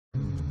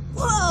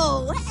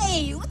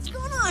Hey, what's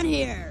going on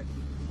here?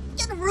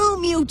 Get a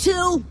room, you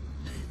two.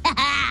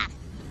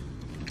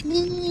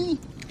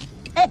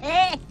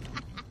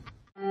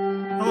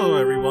 Hello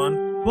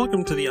everyone,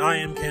 welcome to the I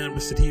Am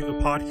Cannabis Sativa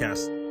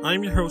podcast.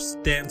 I'm your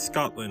host, Dan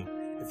Scotland.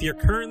 If you're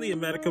currently a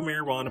medical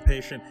marijuana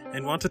patient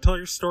and want to tell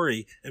your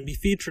story and be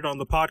featured on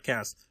the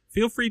podcast,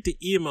 feel free to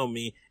email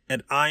me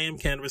at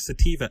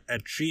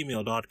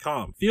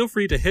iamcannabissativa@gmail.com. Feel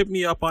free to hit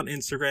me up on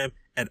Instagram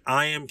at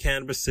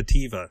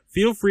iamcannabissativa.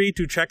 Feel free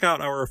to check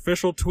out our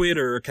official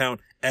Twitter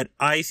account at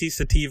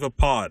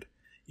ICSativaPod.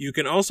 You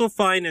can also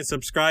find and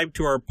subscribe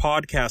to our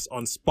podcast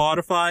on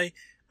Spotify,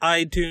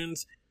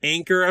 iTunes,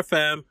 Anchor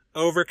FM,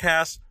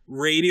 Overcast,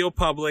 Radio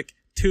Public,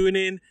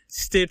 TuneIn,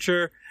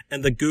 Stitcher,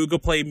 and the Google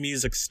Play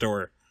Music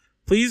Store.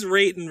 Please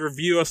rate and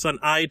review us on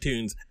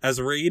iTunes, as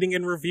rating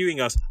and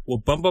reviewing us will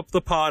bump up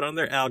the pod on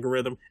their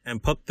algorithm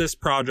and put this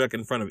project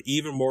in front of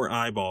even more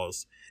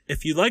eyeballs.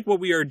 If you like what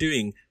we are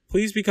doing,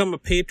 please become a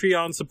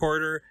Patreon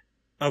supporter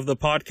of the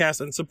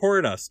podcast and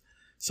support us.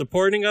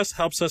 Supporting us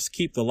helps us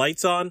keep the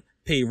lights on,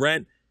 pay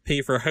rent,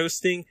 pay for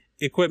hosting,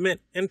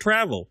 equipment, and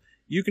travel.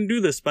 You can do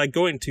this by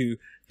going to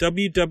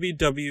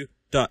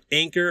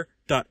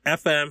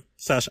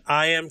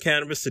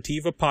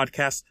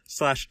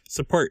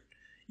www.anchor.fm/IamCannabisSativapodcast/support.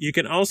 You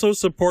can also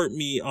support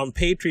me on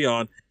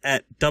Patreon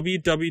at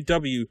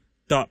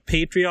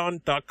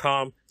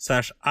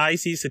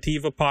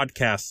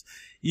www.patreon.com/ICSativapodcast.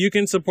 You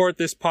can support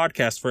this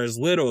podcast for as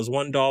little as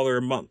 $1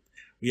 a month.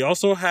 We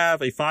also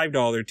have a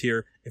 $5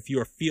 tier if you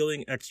are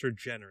feeling extra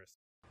generous.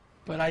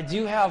 But I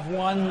do have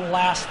one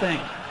last thing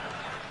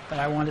that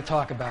I want to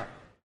talk about.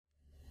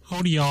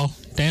 Howdy y'all,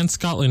 Dan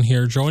Scotland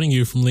here, joining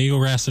you from Legal,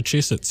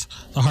 Massachusetts,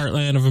 the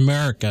heartland of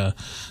America.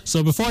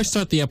 So before I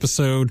start the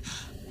episode,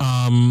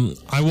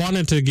 I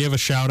wanted to give a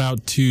shout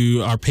out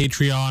to our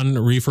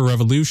Patreon, Reefer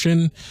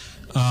Revolution.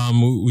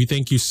 We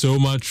thank you so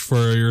much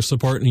for your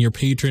support and your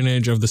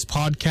patronage of this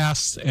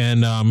podcast.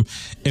 And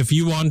if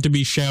you want to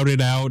be shouted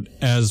out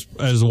as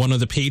one of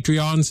the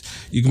Patreons,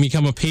 you can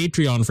become a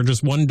Patreon for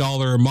just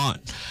 $1 a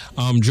month.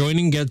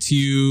 Joining gets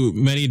you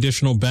many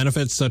additional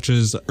benefits, such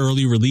as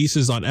early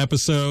releases on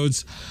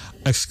episodes,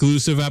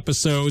 exclusive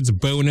episodes,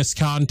 bonus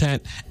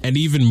content, and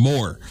even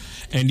more.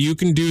 And you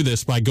can do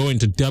this by going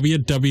to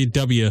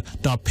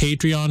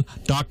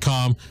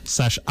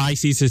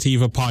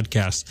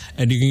www.patreon.com/ICSativapodcast,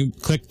 and you can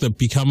click the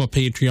Become a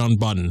Patreon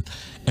button.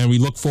 And we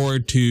look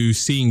forward to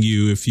seeing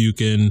you if you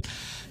can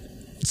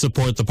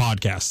support the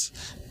podcast.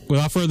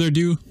 Without further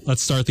ado,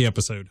 let's start the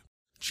episode.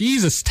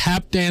 Jesus,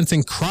 tap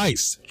dancing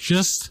Christ.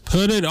 Just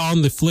put it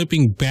on the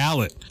flipping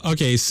ballot.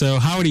 Okay, so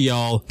howdy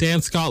y'all.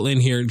 Dan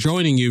Scotland here,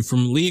 joining you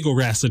from Legal,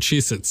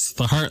 Massachusetts,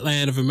 the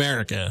heartland of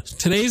America.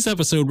 Today's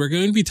episode, we're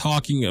going to be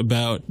talking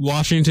about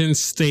Washington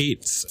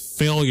State's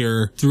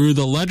failure through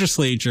the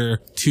legislature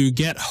to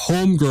get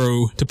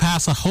to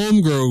pass a home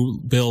grow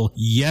bill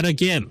yet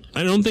again.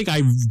 I don't think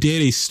I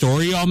did a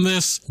story on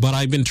this, but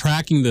I've been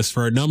tracking this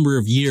for a number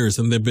of years,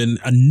 and there've been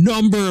a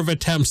number of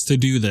attempts to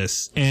do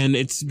this. And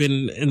it's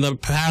been in the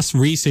past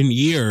recent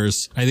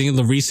years, I think in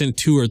the recent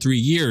 2 or 3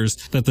 years,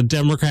 that the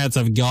Democrats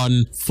have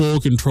gotten full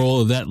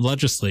control of that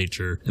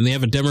legislature, and they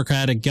have a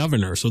Democratic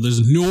governor, so there's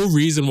no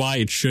reason why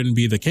it shouldn't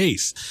be the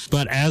case.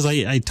 But as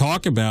I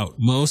talk about,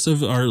 most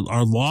of our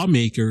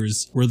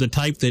lawmakers were the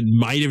type that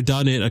might have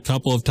done it a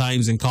couple of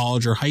times in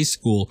college or high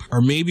school,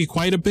 or maybe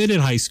quite a bit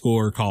in high school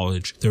or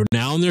college. They're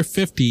now in their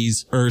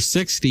 50s or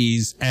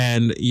 60s,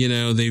 and you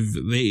know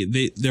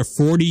they're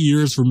 40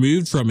 years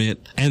removed from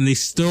it, and they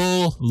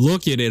still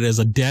look at it as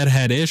a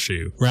deadhead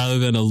issue rather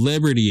than a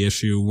liberty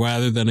issue,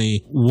 rather than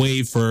a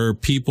way for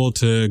people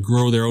to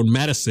grow their own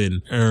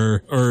medicine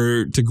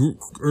or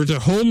to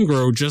home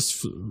grow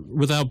just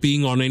without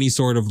being on any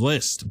sort of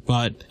list.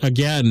 But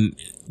again,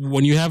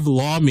 when you have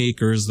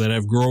lawmakers that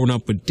have grown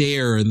up with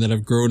DARE and that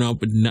have grown up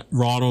with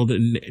Ronald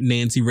and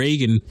Nancy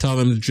Reagan tell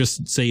them to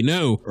just say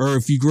no, or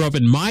if you grew up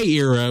in my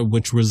era,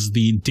 which was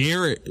the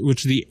era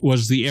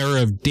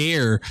of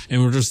DARE,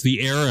 and which was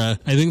the era,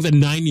 I think the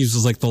 90s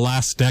was like the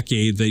last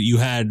decade that you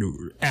had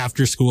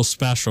after school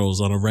specials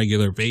on a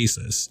regular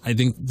basis. I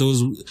think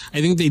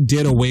they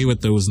did away with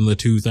those in the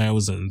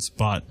 2000s,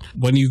 but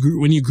when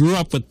you grew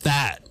up with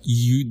that,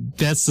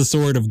 that's the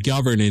sort of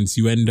governance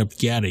you end up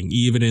getting,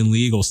 even in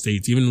legal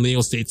states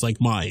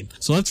like mine.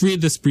 So let's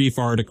read this brief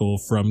article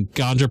from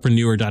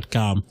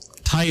Ganjapreneur.com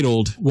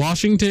titled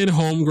Washington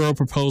Home Grow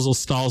Proposal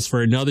Stalls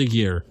for Another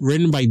Year,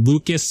 written by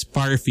Lucas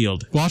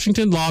Barfield.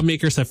 Washington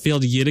lawmakers have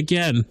failed yet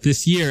again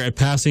this year at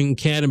passing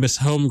cannabis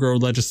home grow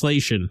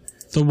legislation.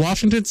 The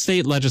Washington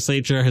State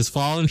Legislature has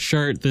fallen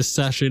short this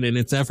session in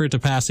its effort to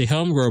pass a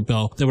home grow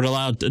bill that would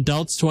allow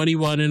adults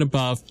 21 and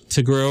above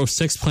to grow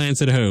 6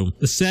 plants at home.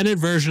 The Senate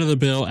version of the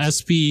bill,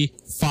 SB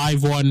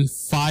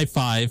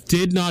 5155,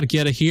 did not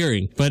get a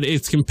hearing, but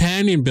its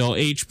companion bill,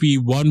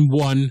 HB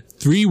 11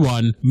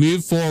 3-1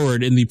 moved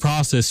forward in the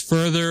process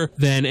further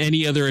than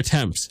any other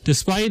attempts.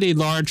 Despite a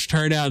large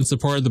turnout in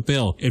support of the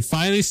bill, it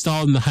finally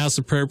stalled in the House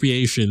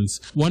Appropriations,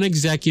 one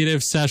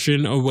executive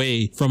session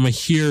away from a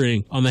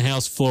hearing on the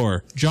House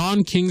floor.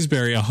 John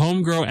Kingsbury, a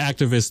homegrown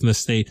activist in the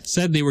state,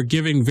 said they were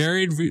giving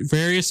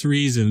various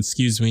reasons,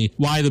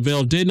 why the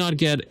bill did not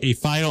get a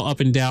final up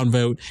and down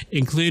vote,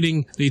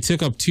 including they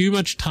took up too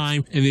much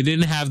time and they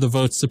didn't have the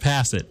votes to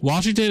pass it.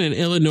 Washington and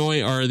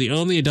Illinois are the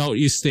only adult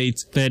use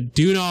states that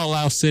do not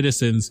allow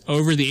citizens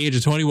over the age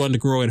of 21 to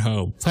grow at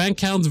home. Plant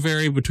counts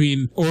vary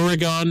between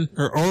Oregon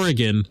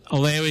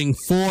allowing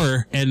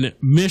 4 and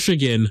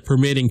Michigan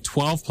permitting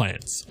 12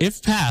 plants.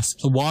 If passed,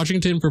 the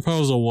Washington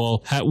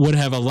proposal would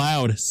have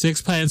allowed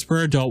 6 plants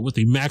per adult with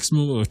a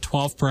maximum of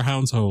 12 per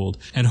household,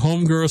 and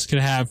home growers could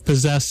have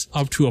possess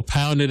up to a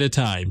pound at a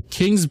time.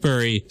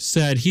 Kingsbury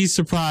said he's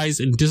surprised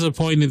and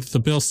disappointed that the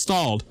bill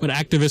stalled, but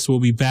activists will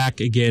be back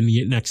again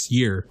next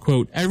year.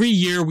 Quote, every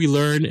year we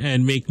learn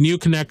and make new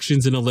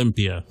connections in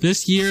Olympia.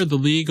 This year the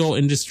legal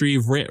industry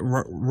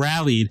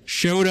rallied,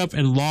 showed up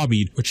and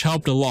lobbied, which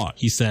helped a lot,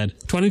 he said.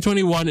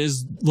 2021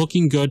 is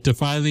looking good to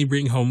finally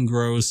bring home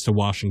grows to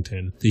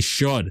Washington. They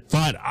should.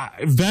 But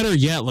better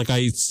yet, like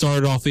I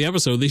started off the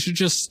episode, they should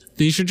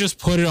just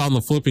put it on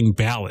the flipping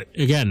ballot.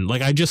 Again,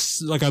 like I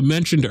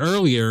mentioned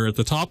earlier at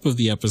the top of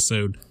the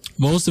episode,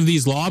 most of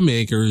these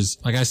lawmakers,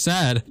 like I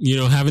said,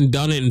 haven't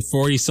done it in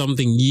 40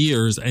 something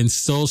years and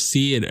still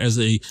see it as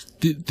a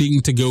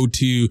thing to go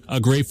to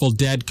a Grateful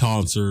Dead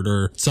concert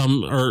or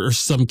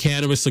some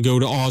cannabis to go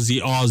to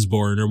Ozzy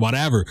Osbourne or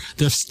whatever.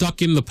 They're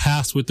stuck in the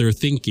past with their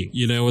thinking.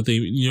 You know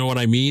what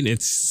I mean?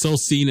 It's still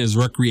seen as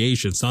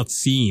recreation. It's not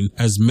seen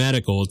as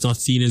medical. It's not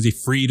seen as a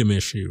freedom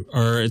issue,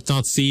 or it's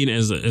not seen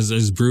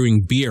as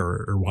brewing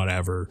beer or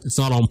whatever. It's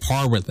not on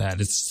par with that.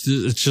 It's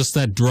just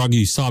that drug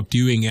you stop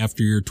doing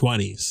after your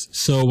 20s.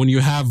 So when you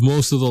have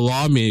most of the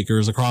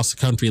lawmakers across the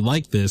country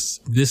like this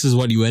is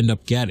what you end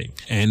up getting.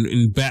 And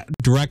in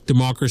direct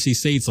democracy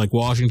states like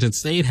Washington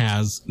State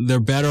has,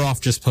 they're better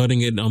off just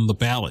putting it on the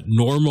ballot.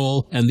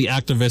 Normal and the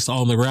activists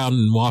on the ground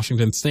in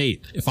Washington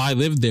State, if I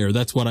lived there,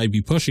 that's what I'd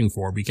be pushing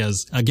for,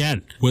 because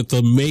again, with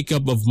the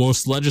makeup of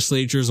most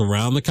legislatures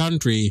around the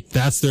country,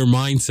 that's their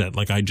mindset,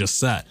 like I just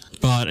said.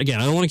 But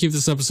again, I don't want to keep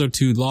this episode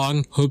too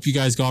long. Hope you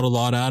guys got a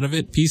lot out of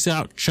it. Peace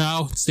out.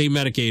 Ciao. Stay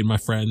medicated, my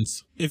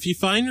friends. If you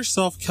find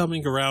yourself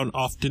coming around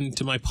often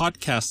to my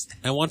podcast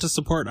and want to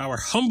support our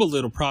humble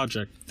little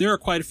project, there are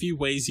quite a few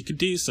ways you could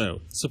do so.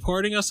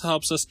 Supporting us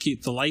helps us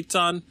keep the lights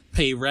on,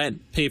 pay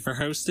rent, pay for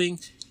hosting,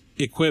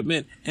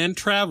 equipment, and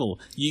travel.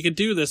 You can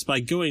do this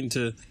by going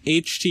to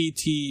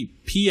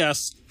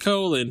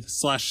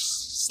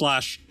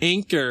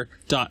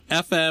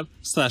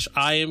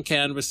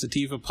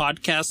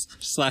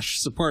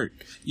https://anchor.fm/IamCannabisSativa/podcast/support.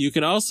 You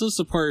can also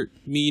support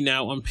me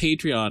now on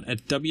Patreon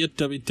at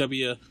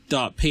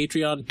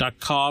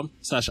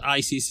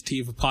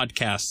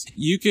www.patreon.com/ICSativapodcast.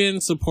 You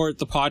can support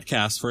the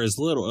podcast for as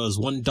little as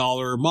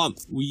 $1 a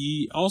month.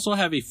 We also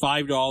have a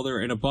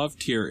 $5 and above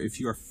tier if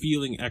you are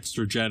feeling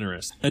extra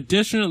generous.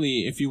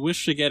 Additionally, if you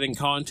wish to get in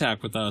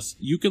contact with us,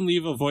 you can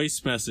leave a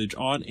voice message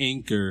on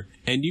Anchor,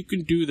 and you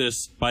can do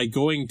this by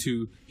going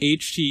to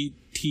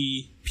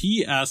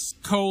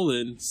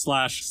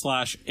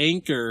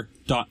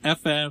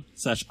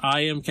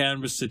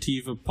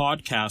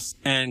https://anchor.fm/IamCannabisSativa/podcast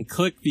and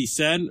click the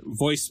send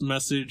voice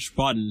message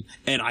button,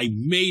 and I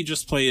may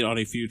just play it on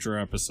a future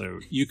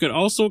episode. You can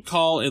also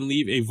call and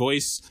leave a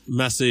voice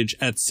message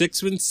at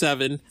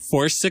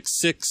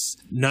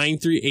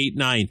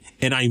 617-466-9389,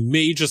 and I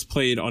may just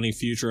play it on a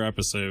future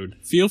episode.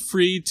 Feel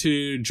free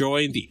to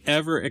join the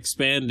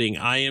ever-expanding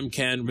I Am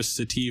Cannabis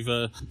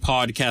Sativa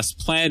podcast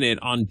planet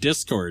on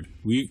Discord.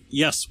 We've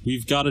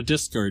got a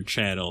Discord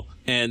channel,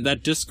 and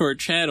that Discord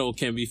channel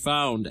can be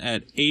found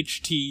at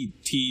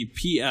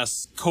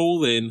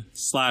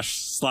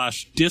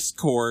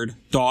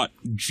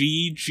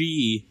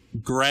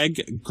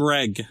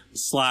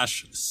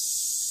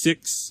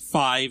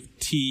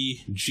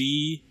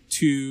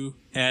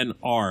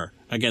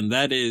Again,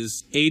 that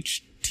is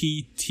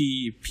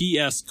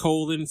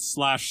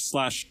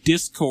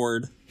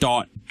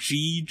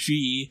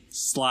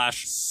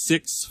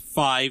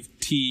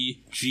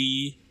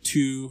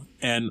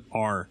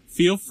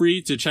Feel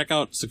free to check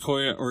out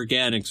Sequoia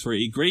Organics for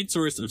a great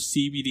source of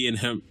CBD and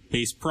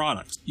hemp-based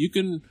products. You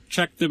can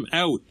check them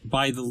out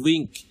by the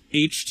link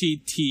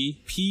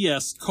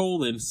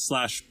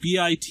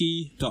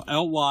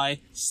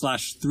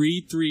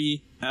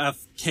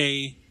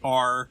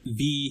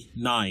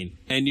https://bit.ly/33FKRV9,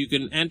 and you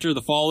can enter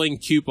the following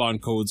coupon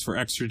codes for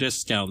extra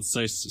discounts,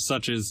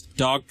 such as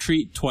Dog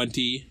Treat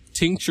 20,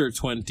 Tincture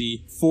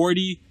 20,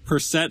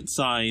 40%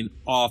 sign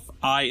off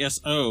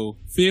ISO,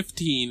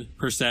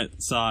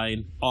 15%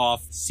 sign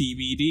off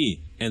CBD,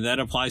 and that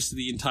applies to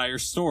the entire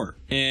store.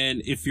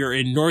 And if you're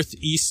in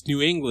Northeast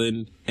New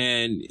England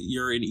and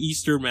you're in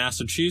Eastern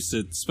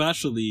Massachusetts,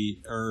 especially,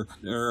 or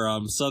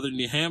Southern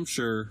New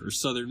Hampshire or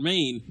Southern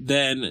Maine,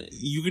 then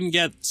you can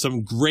get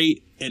some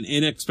great and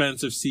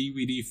inexpensive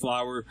CBD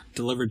flower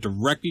delivered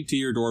directly to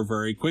your door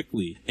very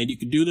quickly. And you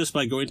can do this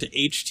by going to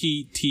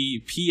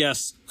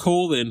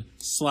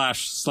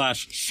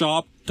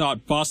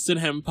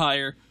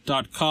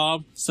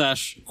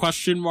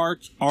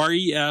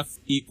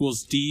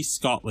https://shop.bostonhempire.com/?ref=D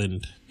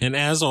Scotland. And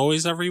as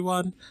always,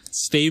 everyone,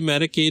 stay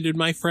medicated,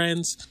 my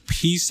friends.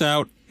 Peace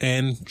out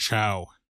and ciao.